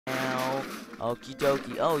Okie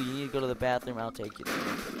dokie. Oh, you need to go to the bathroom. I'll take you there.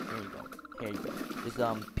 Here you go. Here you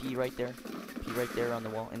go. Just pee right there. Pee right there on the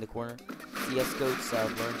wall in the corner. CS goats learn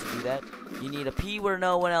to do that. You need a pee where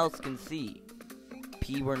no one else can see.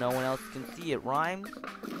 Pee where no one else can see. It rhymes.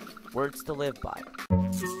 Words to live by.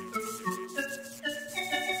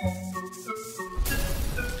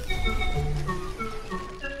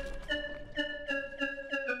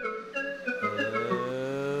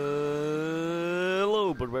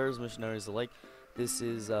 Hello, Budbearers, missionaries alike. This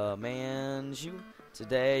is Manshoe.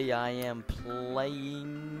 Today I am playing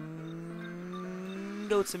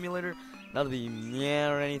Goat Simulator. Not to be meh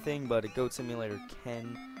or anything, but a Goat Simulator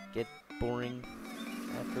can get boring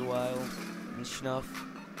after a while and schnuff.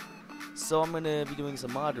 So I'm gonna be doing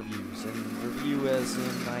some mod reviews, and review as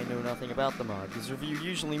in I know nothing about the mod. Because review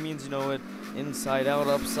usually means, you know, it inside out,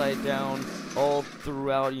 upside down, all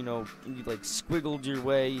throughout, you know, you like squiggled your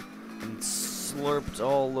way and slurped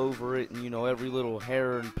all over it, and you know, every little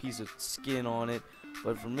hair and piece of skin on it.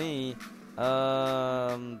 But for me,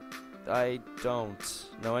 I don't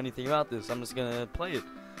know anything about this. I'm just gonna play it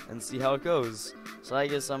and see how it goes. So I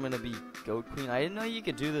guess I'm gonna be Goat Queen. I didn't know you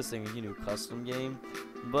could do this thing with, you know, custom game.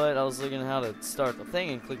 But I was looking at how to start the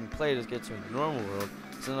thing and clicking play to get to a normal world.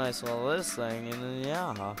 So then I saw this thing, and then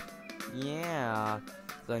yeah.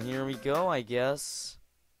 So here we go, I guess.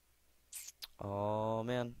 Oh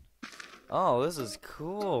man. Oh, this is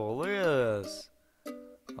cool. Look at this.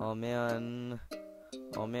 Oh man,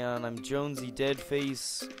 I'm Jonsey,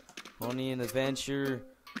 Deadface, on an adventure.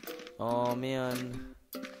 Oh man,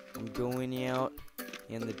 I'm going out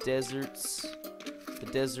in the deserts.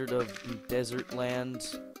 The desert of desert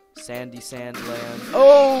land, sandy sand land.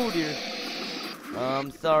 Oh dear!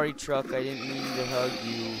 Sorry, truck. I didn't mean to hug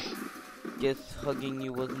you. Guess hugging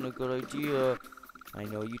you wasn't a good idea. I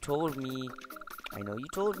know you told me.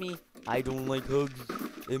 I don't like hugs.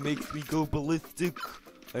 It makes me go ballistic,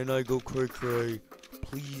 and I go cry cry.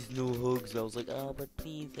 Please, no hugs. I was like, oh, but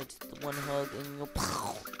please, that's the one hug, and you go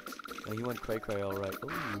pow. Oh, he went cry cry, all right.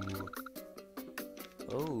 Ooh.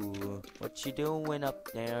 Oh, what you doing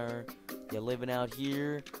up there? You living out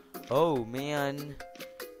here? Oh, man.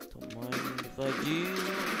 Don't mind if I do.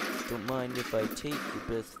 Don't mind if I take your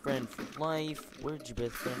best friend for life. Where'd your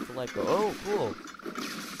best friend for life go? Oh, cool.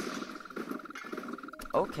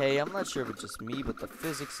 Okay, I'm not sure if it's just me, but the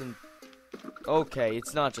physics in... Okay,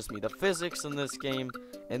 it's not just me. The physics in this game,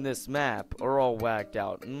 in this map, are all whacked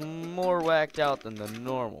out. More whacked out than the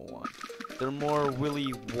normal one. They're more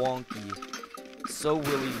willy wonky. So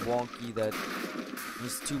willy wonky that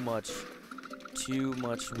it's too much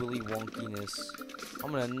willy wonkiness.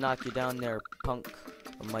 I'm gonna knock you down there, punk.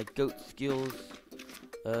 On my goat skills.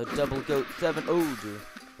 Double goat 7. Oh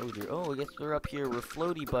dear. Oh, I guess we're up here. We're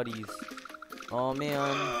floaty buddies. Oh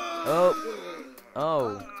man.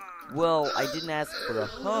 Oh. Well, I didn't ask for a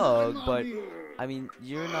hug, but I mean,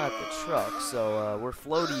 you're not the truck, so we're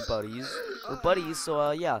floaty buddies. We're buddies,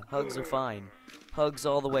 so yeah, hugs are fine. Hugs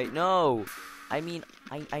all the way. No. I mean,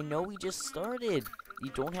 I know we just started.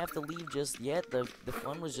 You don't have to leave just yet. The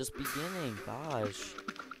fun was just beginning. Gosh.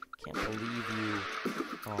 Can't believe you.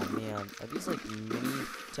 Oh, man. Are these, like, mini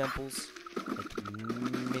temples? Like,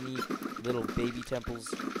 mini little baby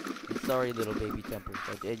temples? I'm sorry, little baby temples.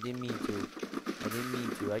 I didn't mean to.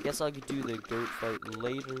 I guess I could do the goat fight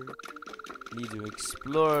later. Need to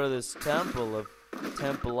explore this temple of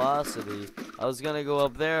Templeosity. I was gonna go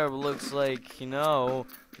up there, but looks like, you know,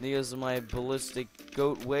 because of my ballistic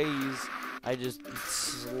goat ways, I just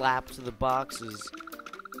slapped the boxes.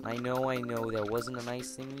 I know, that wasn't a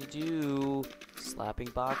nice thing to do. Slapping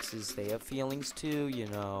boxes, they have feelings too, you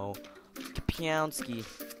know. Kapowski.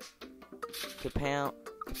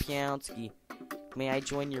 May I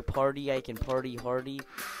join your party? I can party hardy.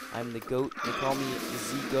 I'm the goat. They call me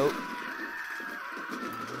Z-Goat.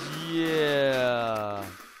 Yeah.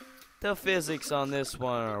 The physics on this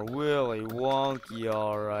one are willy wonky,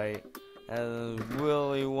 alright. And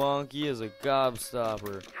Willy Wonky is a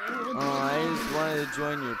gobstopper. I just wanted to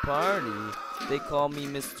join your party. They call me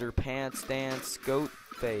Mr. Pants Dance Goat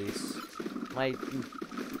Face. My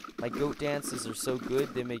goat dances are so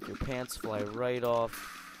good, they make your pants fly right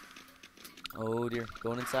off. Oh dear,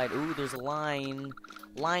 going inside. Ooh, there's a line.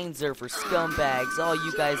 Lines are for scumbags. All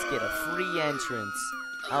you guys get a free entrance.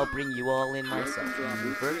 I'll bring you all in myself.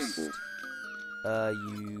 You first.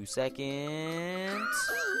 You second.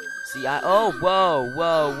 See, oh,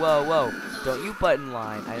 whoa. Don't you butt in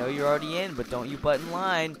line. I know you're already in, but don't you butt in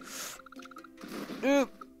line. Oh,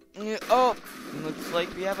 looks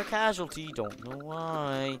like we have a casualty. Don't know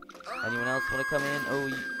why. Anyone else want to come in?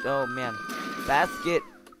 Oh, man.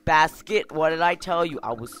 Basket. What did I tell you?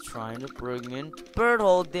 I was trying to bring in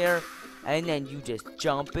Birdhold there. and then you just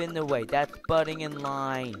jump in the way. That's butting in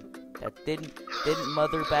line. That didn't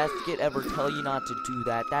Mother Basket ever tell you not to do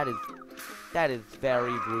that? That is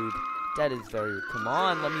very rude. That is very rude. Come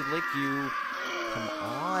on, let me lick you. Come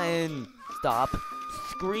on. Stop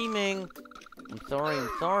screaming. I'm sorry.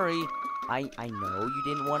 I know you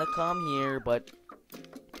didn't want to come here, but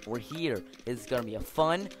we're here. This is gonna be a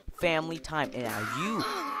fun family time. And now you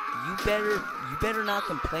better not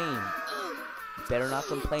complain. You better not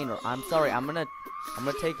complain, or I'm sorry. I'm gonna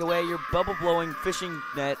take away your bubble blowing fishing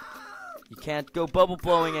net. You can't go bubble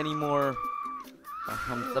blowing anymore.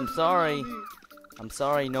 I'm sorry. I'm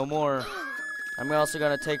sorry. No more. I'm also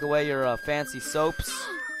gonna take away your fancy soaps.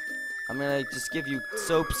 I'm gonna just give you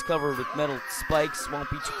soaps covered with metal spikes. Won't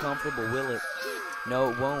be too comfortable, will it? No,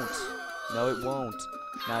 it won't. No, it won't.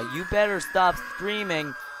 Now you better stop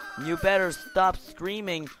screaming. You better stop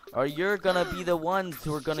screaming, or you're gonna be the ones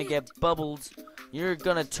who are gonna get bubbles. You're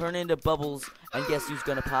gonna turn into bubbles, and guess who's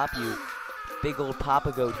gonna pop you? Big old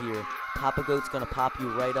Papa Goat here. Papa Goat's gonna pop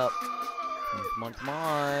you right up. Come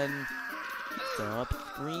on. Stop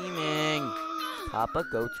screaming. Papa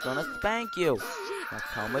Goat's gonna spank you. Now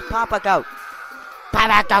come with Papa Goat.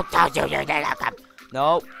 Papa Goat tells you you're gonna come.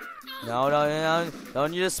 No.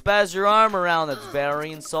 Don't you just spaz your arm around. That's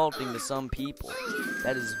very insulting to some people.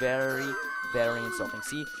 That is very, very insulting.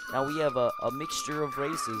 See, now we have a mixture of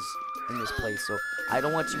races in this place, so I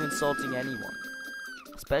don't want you insulting anyone.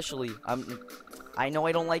 Especially, I know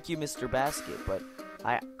I don't like you, Mr. Basket, but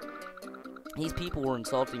these people were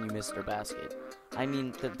insulting you, Mr. Basket. I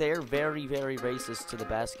mean, they're very, very racist to the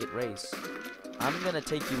basket race. I'm gonna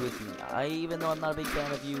take you with me. Even though I'm not a big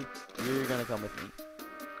fan of you, you're gonna come with me.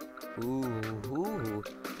 Ooh.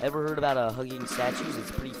 Ever heard about hugging statues?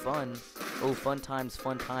 It's pretty fun. Oh, fun times.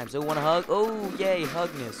 Oh, wanna hug? Oh, yay,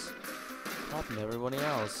 hugness. Popping to everybody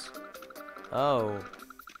else. Oh.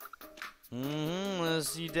 Let's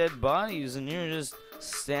see dead bodies, and you're just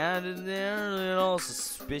standing there, looking all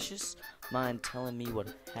suspicious. Mind telling me what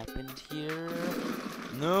happened here?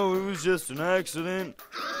 No, it was just an accident.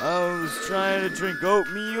 I was trying to drink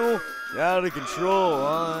oatmeal. Out of control.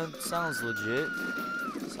 Sounds legit.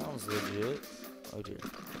 Oh dear.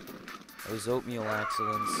 Those oatmeal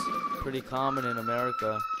accidents. Pretty common in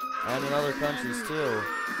America. And in other countries too.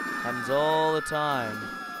 Happens all the time.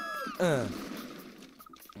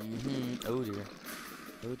 Oh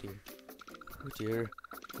dear.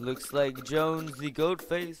 Looks like Jonsey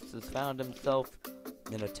Goatface has found himself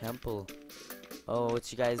in a temple. Oh,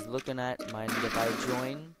 what you guys looking at? Mind if I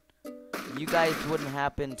join? You guys wouldn't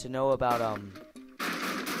happen to know about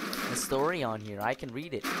the story on here. I can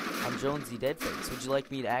read it. I'm Jonsey Deadface. Would you like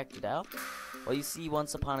me to act it out? Well, you see,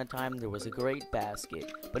 once upon a time there was a great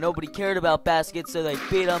basket, but nobody cared about baskets, so they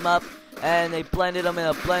beat them up and they blended them in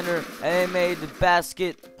a blender and they made the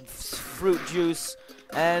basket fruit juice,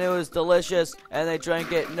 and it was delicious, and they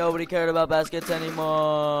drank it. Nobody cared about baskets anymore.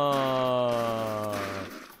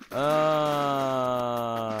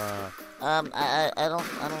 I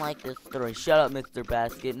don't like this story. Shut up, Mr.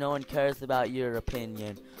 Basket. No one cares about your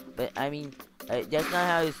opinion. But I mean, that's not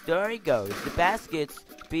how the story goes. The baskets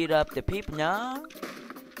beat up the people. No.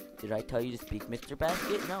 Did I tell you to speak, Mr.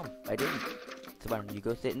 Basket? No, I didn't. Come on, you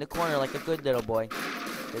go sit in the corner like a good little boy.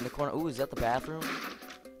 Sit in the corner. Ooh, is that the bathroom?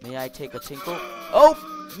 May I take a tinkle? Oh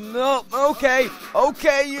no. Okay,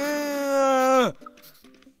 yeah.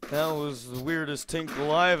 That was the weirdest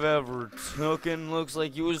tinkle I've ever taken. Looks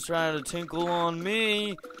like you was trying to tinkle on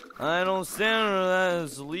me. I don't stand for that.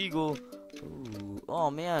 It's illegal. Ooh. Oh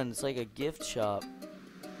man, it's like a gift shop.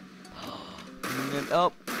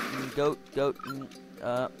 Goat.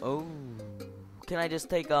 Oh. Can I just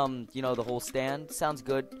take the whole stand? Sounds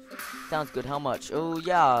good. How much? Oh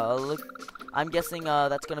yeah. Look, I'm guessing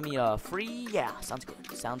that's gonna be free. Yeah, sounds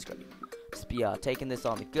good. Just be taking this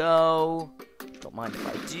on the go. Don't mind if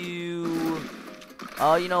I do.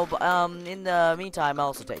 In the meantime, I'll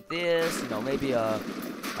also take this. Maybe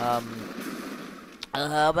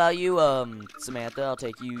how about you, Samantha? I'll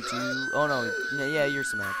take you too. Oh no, yeah, you're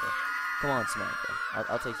Samantha. Come on, Samantha.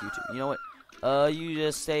 I'll take you too. You know what? You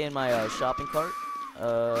just stay in my shopping cart.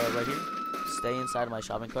 Right here. Stay inside of my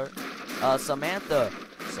shopping cart. Samantha.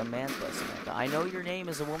 I know your name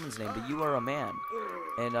is a woman's name, but you are a man,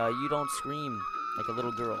 and you don't scream like a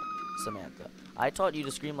little girl, Samantha. I taught you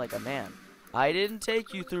to scream like a man. I didn't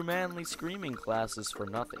take you through manly screaming classes for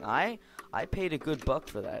nothing. I paid a good buck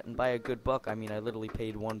for that, and by a good buck, I mean I literally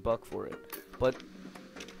paid $1 for it. But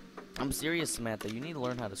I'm serious, Samantha. You need to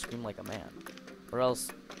learn how to scream like a man, or else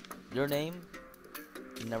your name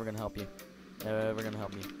is never gonna help you. Never gonna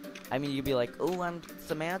help me. I mean, you'd be like, "Oh, I'm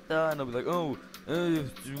Samantha," and I'll be like, "Oh,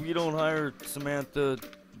 we don't hire Samantha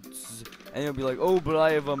and you'll be like, oh, but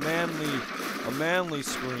I have a manly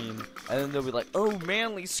scream, and then they'll be like, oh,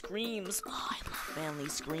 manly screams. Oh, I love manly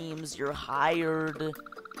screams. You're hired.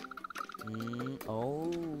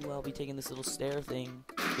 Oh, I'll be taking this little stair thing.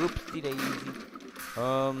 Oopsie daisy.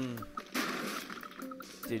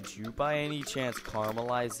 Did you by any chance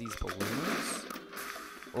caramelize these balloons?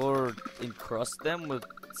 Or encrust them with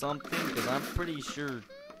something? Because I'm pretty sure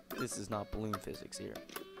this is not balloon physics here.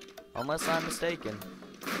 Unless I'm mistaken.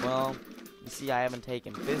 Well, you see, I haven't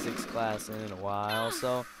taken physics class in a while,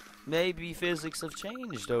 so maybe physics have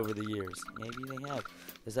changed over the years. Maybe they have.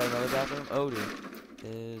 Is that another bathroom? Oh, dear.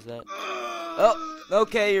 Is that... Oh,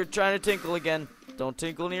 okay, you're trying to tinkle again. Don't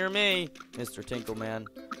tinkle near me, Mr. Tinkleman.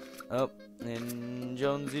 Oh, and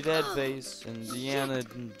Jonsey Deadface and Deanna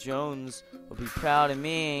Jones will be proud of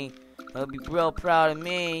me. They'll be real proud of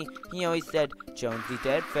me. He always said, Jonsey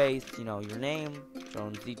Deadface, you know your name.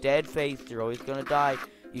 Jonsey Deadface, you're always gonna die.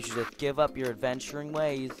 You should just give up your adventuring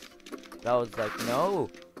ways. But I was like, no,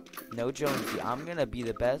 Jonsey, I'm gonna be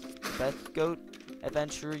the best goat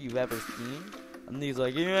adventurer you've ever seen. And he's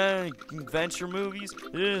like, yeah, adventure movies?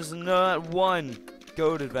 There's not one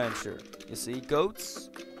goat adventure. You see, goats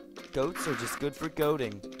are just good for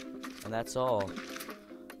goating. And that's all.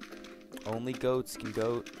 Only goats can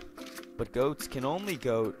goat. But goats can only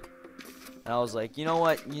goat. And I was like, you know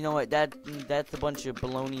what, that's a bunch of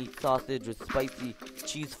bologna sausage with spicy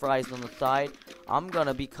cheese fries on the side. I'm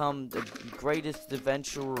gonna become the greatest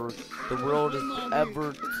adventurer the world has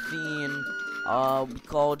ever seen.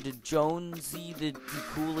 Called Jonsey the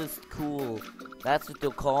coolest cool. That's what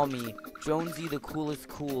they'll call me. Jonsey the coolest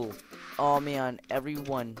cool. Oh man,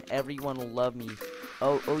 everyone will love me.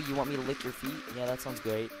 Oh, you want me to lick your feet? Yeah, that sounds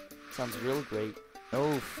great. Sounds real great.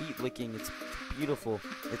 Oh, feet licking, it's beautiful.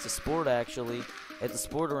 It's a sport, actually. It's a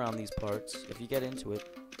sport around these parts, if you get into it.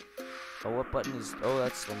 Oh, what button is... Oh,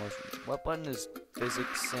 that's slow motion. What button is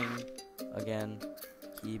physicsing? Again.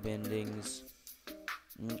 Key bendings.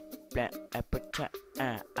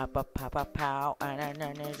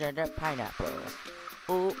 Pineapple.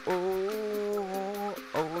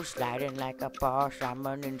 Oh, sliding like a boss, I'm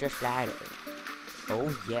a ninja slider.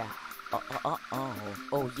 Oh, yeah.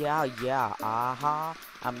 Oh, yeah,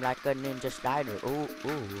 I'm like a ninja slider. Oh,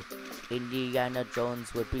 Indiana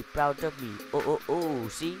Jones would be proud of me. Oh,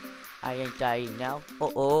 see? I ain't dying now.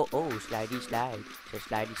 Oh, slidey slide. Just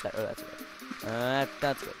slidey slide. Oh,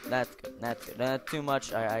 that's good. That's good. Too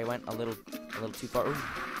much. I went a little too far. Ooh,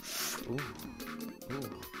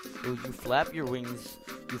 you flap your wings.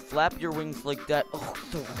 You flap your wings like that. Oh,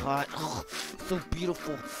 so hot. Oh, so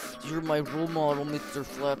beautiful. You're my role model, Mr.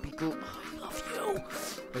 Flappy Goat. Oh,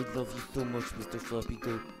 I love you so much, Mr. Flappy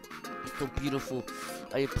Goat. You're so beautiful.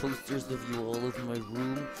 I have posters of you all over my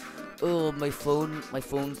room. Oh, my phone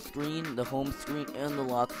screen, the home screen, and the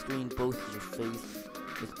lock screen, both your face,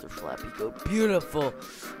 Mr. Flappy Goat. Beautiful.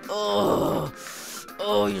 Oh,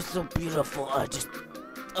 you're so beautiful.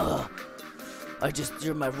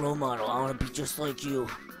 You're my role model. I want to be just like you.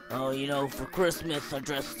 Oh, for Christmas I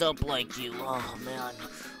dressed up like you. Oh, man.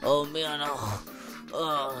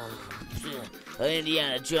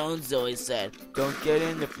 Indiana Jones always said, don't get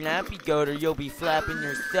in the Flappy Goat or you'll be flapping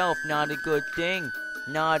yourself. Not a good thing.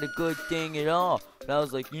 Not a good thing at all. And I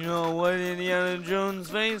was like, you know what, Indiana Jones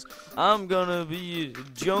face? I'm gonna be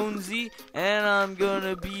Jonsey, and I'm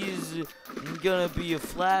gonna be a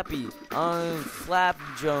Flappy. I'm Flap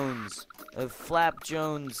Jones. Flap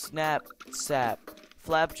Jones Snap Sap.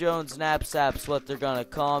 Flap Jones Snap Sap's what they're gonna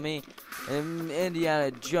call me. And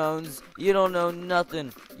Indiana Jones, you don't know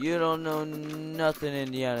nothing. You don't know nothing,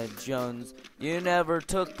 Indiana Jones. You never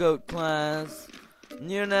took goat class.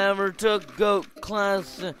 You never took goat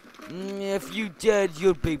class. If you did,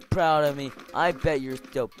 you'd be proud of me. I bet you're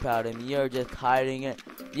still proud of me. You're just hiding it.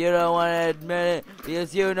 You don't want to admit it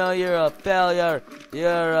because you know you're a failure.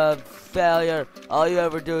 You're a failure. All you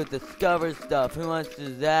ever do is discover stuff. Who wants to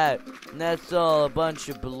do that? And that's all a bunch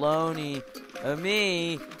of baloney.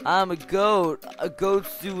 Me, I'm a goat.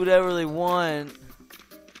 Goats do whatever they want.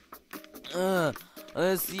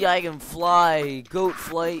 Let's see, I can fly. Goat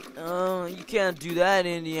flight. You can't do that,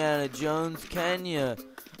 Indiana Jones, can ya?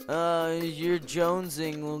 Your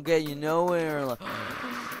jonesing will get you nowhere.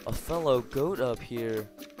 A fellow goat up here.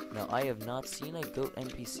 Now, I have not seen a goat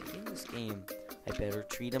NPC in this game. I better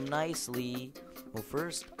treat him nicely. Well,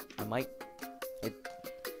 first,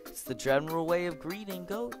 it's the general way of greeting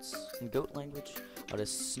goats in goat language. I'll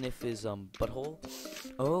just sniff his butthole.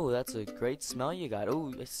 Oh, that's a great smell you got.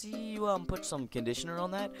 Oh, I see you put some conditioner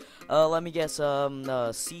on that. Let me guess,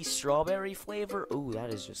 sea strawberry flavor. Oh,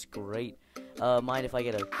 that is just great. Mind if I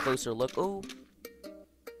get a closer look? Oh,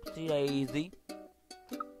 daisy.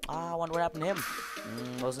 I wonder what happened to him.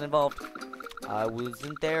 Wasn't involved. I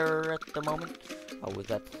wasn't there at the moment. I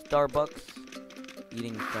was at Starbucks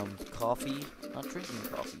eating some coffee. Not drinking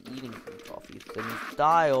coffee, eating some coffee. It's a new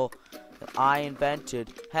style that I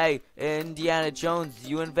invented. Hey, Indiana Jones,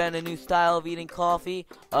 you invent a new style of eating coffee?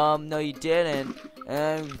 No you didn't.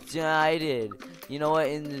 I did. You know what,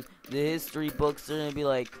 in the history books, they're gonna be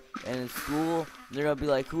like, and in school, they're gonna be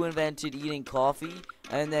like, who invented eating coffee?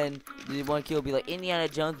 And then the one kid will be like, Indiana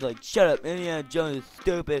Jones, like, shut up, Indiana Jones is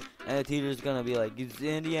stupid. And the teacher's gonna be like, it's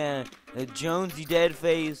Indiana Jonesy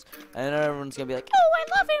Deadface. And everyone's gonna be like, oh, I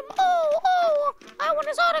love him. Oh, I want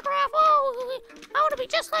his autograph. Oh, I want to be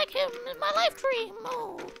just like him in my life dream.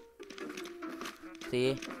 Oh.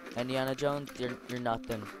 see, Indiana Jones, you're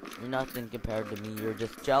nothing. You're nothing compared to me. You're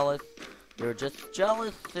just jealous. You're just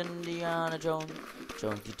jealous, Indiana Jones.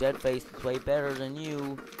 Jonesy Deadface is way better than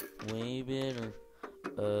you. Way better.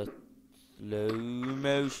 Slow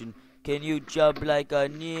motion. Can you jump like a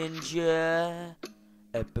ninja?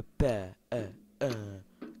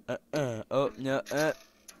 Oh, no,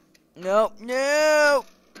 no, no!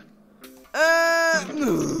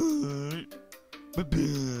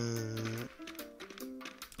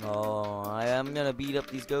 Oh, I am gonna beat up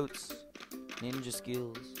these goats. Ninja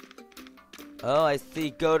skills. Oh, I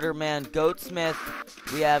see, Goater Man, Goatsmith.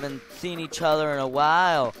 We haven't seen each other in a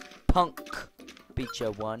while. Punk. Beat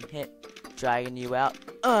you one hit. Dragging you out.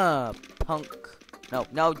 Punk. No,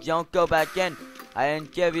 no, don't go back in. I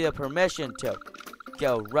didn't give you the permission to.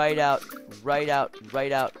 Go right out, right out,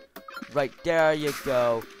 right out. Right, there you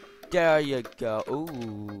go. There you go.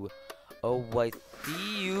 Ooh. Oh, I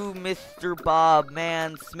see you, Mr. Bob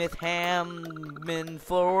Man Smith Hammond.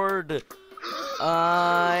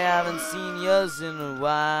 I haven't seen yous in a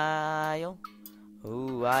while.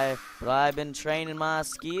 Ooh, but I've been training my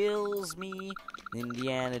skills, me,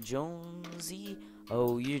 Indiana Jonesy.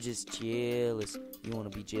 Oh, you're just jealous. You want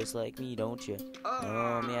to be just like me, don't you?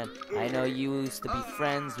 Oh, man. I know you used to be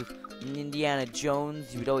friends with Indiana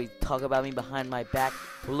Jones. You would always talk about me behind my back.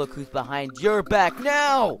 Well, look who's behind your back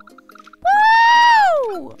now!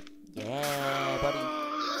 Woo! Yeah, buddy.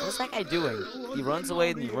 What's that guy doing? He runs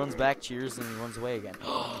away, then he runs back, cheers, and he runs away again.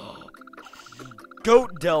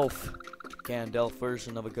 Goat Delph! Gandalf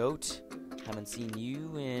version of a goat. Haven't seen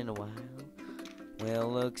you in a while. Well,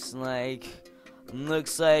 looks like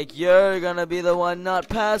you're gonna be the one not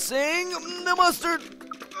passing the mustard.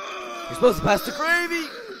 You're supposed to pass the gravy.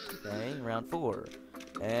 Okay, round 4.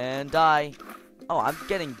 And die. Oh, I'm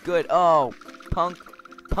getting good. Oh, punk,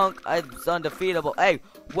 it's undefeatable. Hey,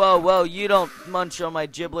 whoa, you don't munch on my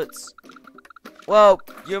giblets. Whoa,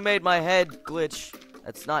 you made my head glitch.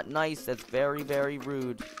 That's not nice. That's very, very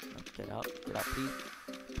rude. Get out, please.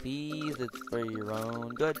 Please, it's for your own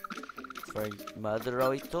good. It's for your mother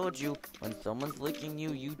always told you, when someone's licking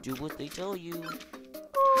you, you do what they tell you.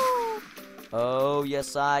 Ooh. Oh,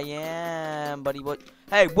 yes, I am, buddy. What?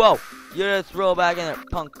 Hey, whoa! You just throw back in there,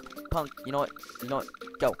 punk. You know what?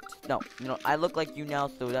 Go. No, I look like you now,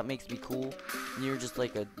 so that makes me cool. And you're just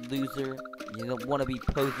like a loser. You don't want to be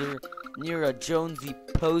poser. And you're a Jonesy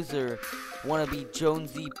poser. Wannabe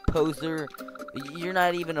Jonesy poser. You're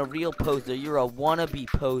not even a real poser. You're a wannabe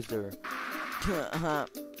poser.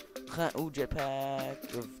 Ooh,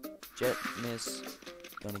 jetpack of jet miss.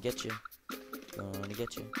 Gonna get you.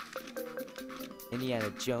 Indiana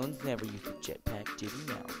Jones never used a jetpack, did he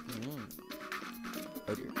now?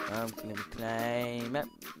 Oh dear. I'm gonna climb up.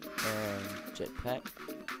 And jetpack.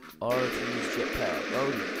 Or to use jetpack.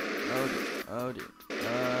 Oh dear.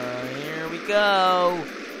 Here we go.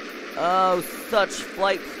 Oh, such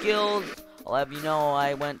flight skills. I'll have you know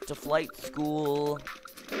I went to flight school.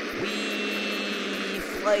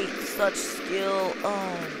 Flight, such skill.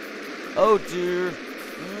 Oh dear.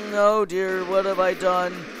 Oh dear, what have I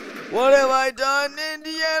done?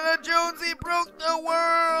 Indiana Jonesy broke the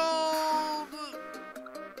world.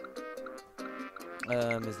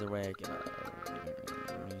 Is there a way I can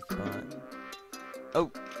respawn?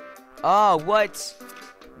 Oh, what?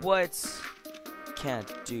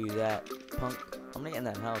 Can't do that, punk. I'm gonna get in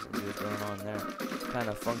that house and see what's going on there. What kind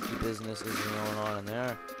of funky business is going on in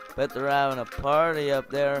there? Bet they're having a party up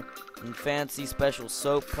there. A fancy special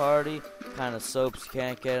soap party. Kind of soaps you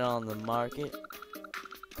can't get on the market.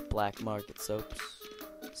 Black market soaps.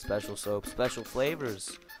 Special soaps. Special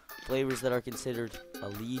flavors. Flavors that are considered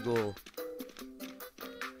illegal.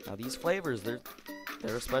 Now these flavors, they're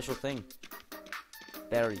a special thing.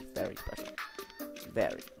 Very, very special.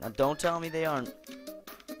 Very. Now don't tell me they aren't.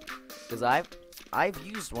 Because I've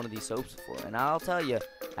used one of these soaps before, and I'll tell you,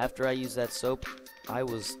 after I used that soap, I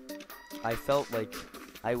felt like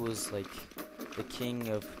I was like the king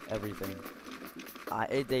of everything.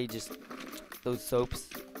 those soaps,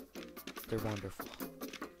 they're wonderful.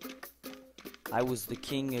 I was the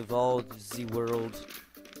king of all the world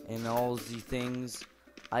and all the things.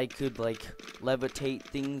 I could like levitate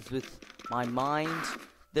things with my mind.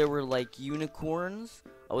 There were like unicorns.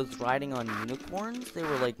 I was riding on unicorns. They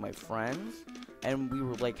were like my friends, and we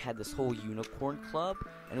were like had this whole unicorn club,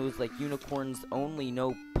 and it was like unicorns only,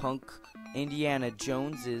 no punk Indiana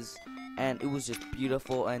Joneses, and it was just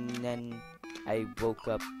beautiful. And then I woke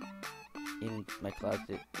up in my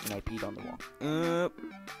closet and I peed on the wall.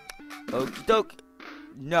 Okie doke.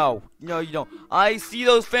 No, you don't. I see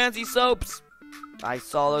those fancy soaps. I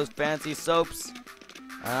saw those fancy soaps.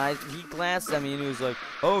 He glanced at me and he was like,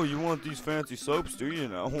 "Oh, you want these fancy soaps, do you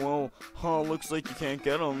now? Well, looks like you can't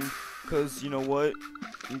get them, cause you know what?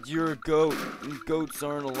 You're a goat, and goats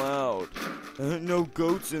aren't allowed. No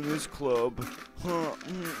goats in this club. I'm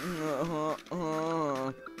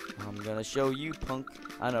gonna show you, punk.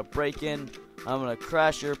 I'm gonna break in. I'm gonna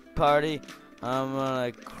crash your party. I'm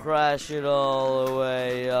gonna crash it all the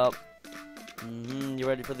way up. You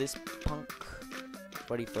ready for this, punk?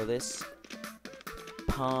 Ready for this,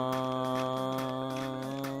 punk?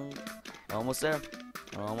 Almost there,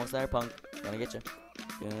 punk. Gonna get you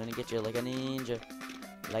like a ninja,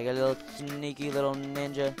 like a little sneaky little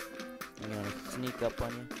ninja. I'm gonna sneak up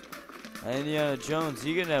on you. Indiana Jones,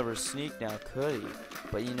 he could never sneak now, could he?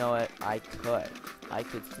 But you know what? I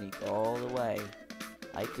could sneak all the way.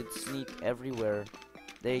 I could sneak everywhere.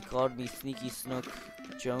 They called me Sneaky Snook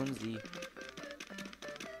Jonsey.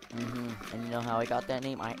 And you know how I got that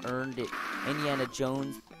name? I earned it. Indiana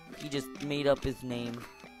Jones, he just made up his name.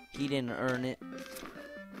 He didn't earn it.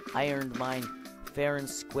 I earned mine fair and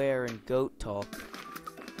square in goat talk.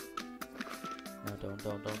 No, don't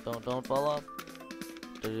fall off.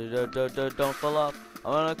 Don't fall off.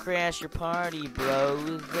 I'm gonna crash your party,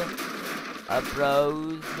 bros.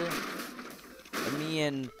 Bros. Me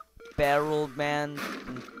and Barrel Man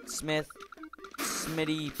and Smith,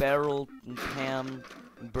 Smitty Barrel and Ham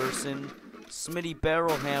Burson, Smitty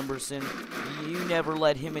Barrel Hamberson. You never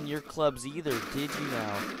let him in your clubs either, did you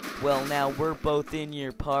now? Well, now we're both in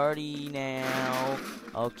your party now.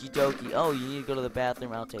 Okie dokie. Oh, you need to go to the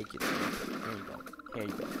bathroom. I'll take you there. Here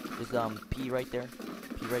you go. There's pee right there.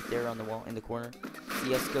 Pee right there on the wall in the corner.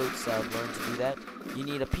 CS goats learn to do that. You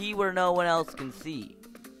need a pee where no one else can see.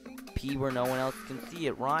 Pee where no one else can see.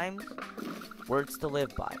 It rhymes. Words to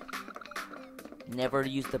live by. Never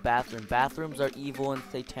use the bathroom. Bathrooms are evil and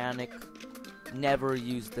satanic. Never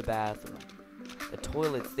use the bathroom. The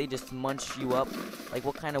toilets, they just munch you up. Like,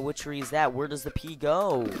 what kind of witchery is that? Where does the pee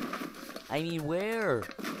go? I mean, where?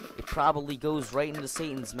 It probably goes right into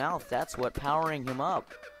Satan's mouth. That's what powering him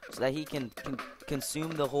up. So that he can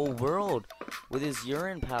consume the whole world with his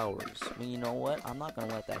urine powers. I mean, you know what? I'm not going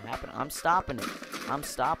to let that happen. I'm stopping it.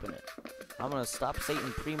 I'm going to stop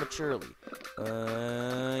Satan prematurely.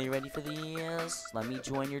 You ready for this? Let me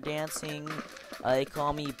join your dancing. They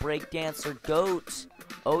call me breakdancer goat.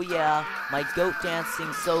 Oh yeah, my goat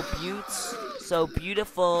dancing so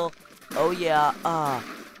beautiful. Oh yeah.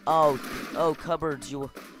 Oh cupboards, you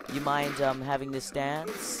mind having this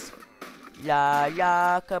dance? La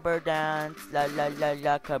la cupboard dance, la la la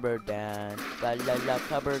la cupboard dance, la la la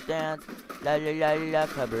cupboard dance, la la la la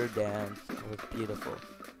cupboard dance. Oh, it's beautiful.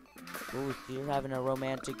 Oh, so you're having a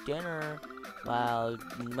romantic dinner. Well,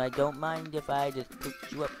 I don't mind if I just cook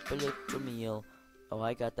you up a little meal. Oh,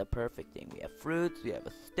 I got the perfect thing. We have fruits, we have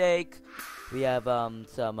a steak, we have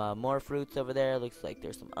some more fruits over there. Looks like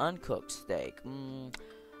there's some uncooked steak.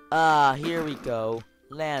 Here we go.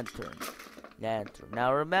 Lantern.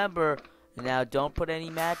 Now remember, don't put any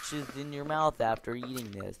matches in your mouth after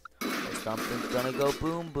eating this, or something's gonna go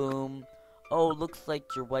boom boom. Oh, looks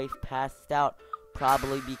like your wife passed out.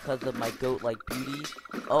 Probably because of my goat-like beauty.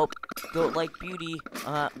 Oh, goat-like beauty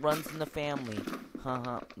runs in the family.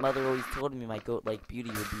 Mother always told me my goat-like beauty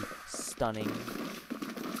would be stunning.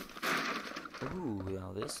 Ooh,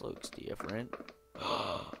 now this looks different.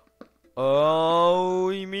 Oh,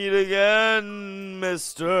 we meet again,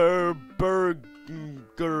 Mr.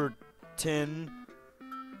 Burgerton.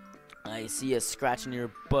 I see a scratch in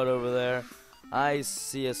your butt over there. I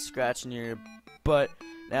see a scratch in your butt.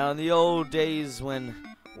 Now, in the old days when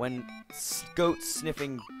goat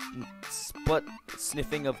sniffing, butt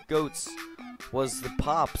sniffing of goats was the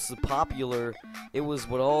popular, it was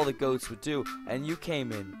what all the goats would do. And you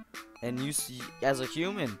came in, and you, as a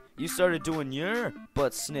human, you started doing your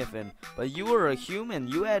butt sniffing. But you were a human,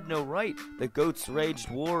 you had no right. The goats waged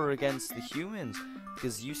war against the humans,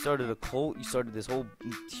 because you started a cult, you started this whole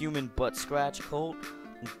human butt scratch cult.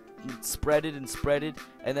 spreaded and spreaded,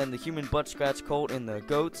 and then the human butt scratch cult and the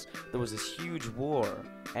goats, there was this huge war.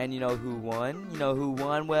 And you know who won? You know who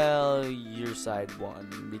won? Well, your side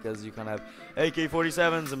won, because you kind of have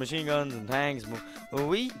AK-47s and machine guns and tanks. Well,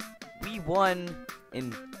 we won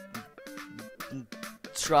in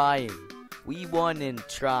trying. We won in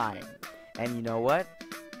trying. And you know what?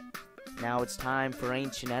 Now it's time for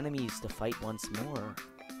ancient enemies to fight once more.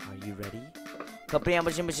 Are you ready?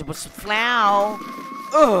 Flow.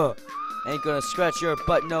 Ugh! Ain't gonna scratch your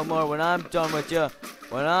butt no more when I'm done with you.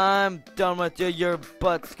 When I'm done with you, your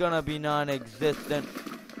butt's gonna be non-existent.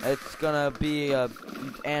 It's gonna be a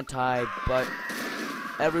anti-butt.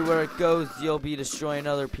 Everywhere it goes, you'll be destroying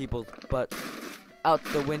other people's butts. Out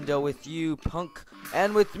the window with you, punk.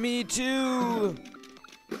 And with me, too!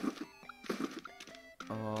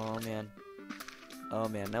 Oh, man. Oh,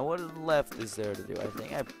 man. Now, what left is there to do? I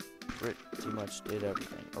think I pretty much did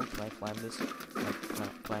everything. Oh, can I climb this?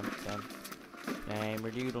 Climb.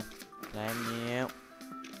 Climber doodle. Climb, yeah.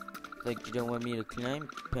 Like you don't want me to climb,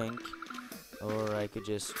 punk. Or I could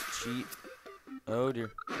just cheat. Oh,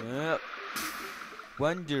 dear. Yep.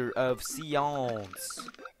 Wonder of Science.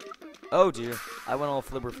 Oh, dear. I went all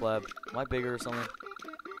flibber flab. Am I bigger or something?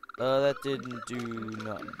 That didn't do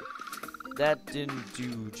nothing. That didn't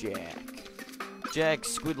do jack. Jack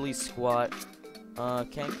squiddly squat.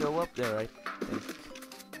 Can't go up there, I think.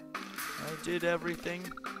 I did everything.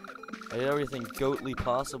 I did everything goatly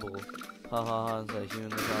possible. Ha ha ha, is that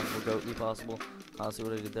humanly possible? Goatly possible? Ha, see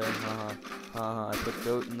what I did there? Ha ha. Ha ha, I put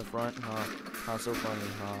goat in the front. Ha. Ha, so funny.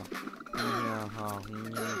 Ha. Yeah, ha.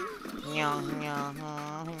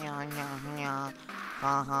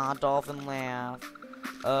 Ha ha, dolphin laugh.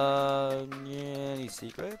 Yeah, any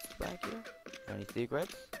secrets back here? Any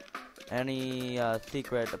secrets? Any,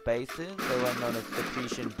 secret bases? They were known as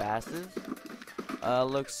secretion basses.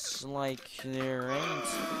 Looks like there ain't.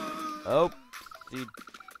 Oh, see,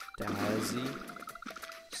 Dazzy.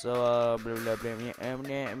 So,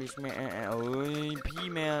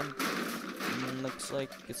 P-Man. Looks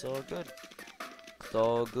like it's all good. It's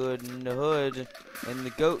all good in the hood. In the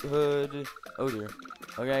goat hood. Oh, dear.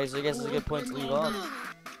 Okay, so I guess it's a good point to leave off.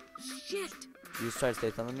 Shit. You just try to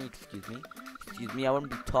say something to me, excuse me. Excuse me, I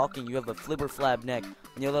wouldn't be talking. You have a flibber flab neck.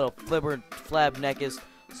 And your little flibber flab neck is.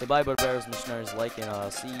 So bye, Bird Bears, missionaries, like, and I'll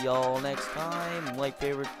see y'all next time. Like,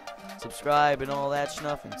 favorite, subscribe, and all that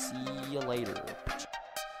stuff, and see you later.